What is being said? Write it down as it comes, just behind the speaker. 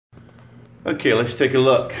Okay, let's take a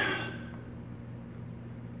look.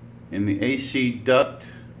 In the AC duct,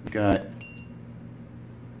 we've got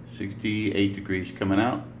 68 degrees coming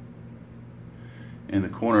out. In the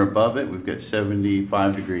corner above it, we've got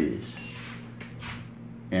 75 degrees.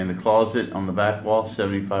 And the closet on the back wall,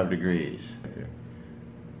 75 degrees.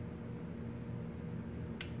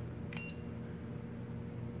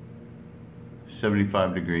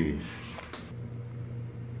 75 degrees.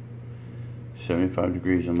 75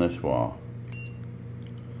 degrees on this wall.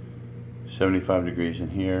 75 degrees in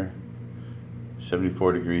here.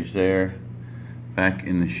 74 degrees there. Back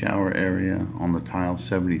in the shower area on the tile,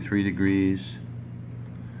 73 degrees.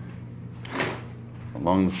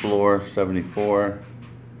 Along the floor, 74.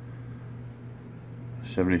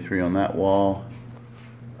 73 on that wall.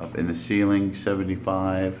 Up in the ceiling,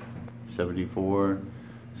 75, 74,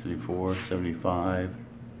 74, 75.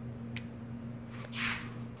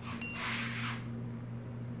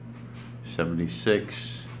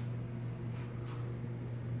 76.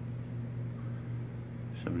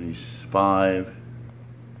 75.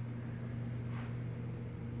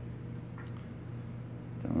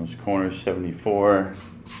 Down those corners, 74.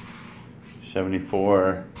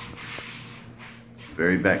 74.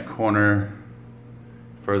 Very back corner,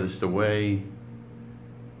 furthest away,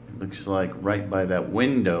 it looks like right by that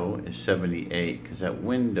window is 78, because that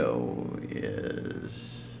window is,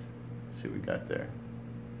 let's see what we got there,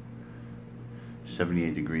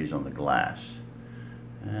 78 degrees on the glass.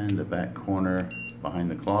 And the back corner behind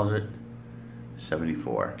the closet,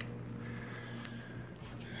 74.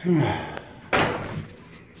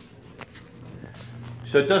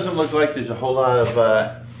 So it doesn't look like there's a whole lot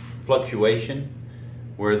of fluctuation.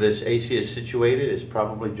 Where this AC is situated is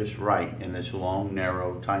probably just right in this long,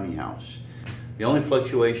 narrow, tiny house. The only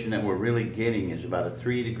fluctuation that we're really getting is about a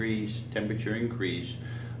 3 degrees temperature increase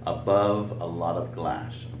above a lot of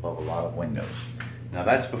glass, above a lot of windows. Now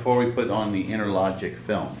that's before we put on the interlogic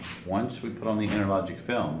film. Once we put on the interlogic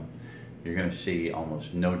film, you're going to see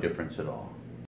almost no difference at all.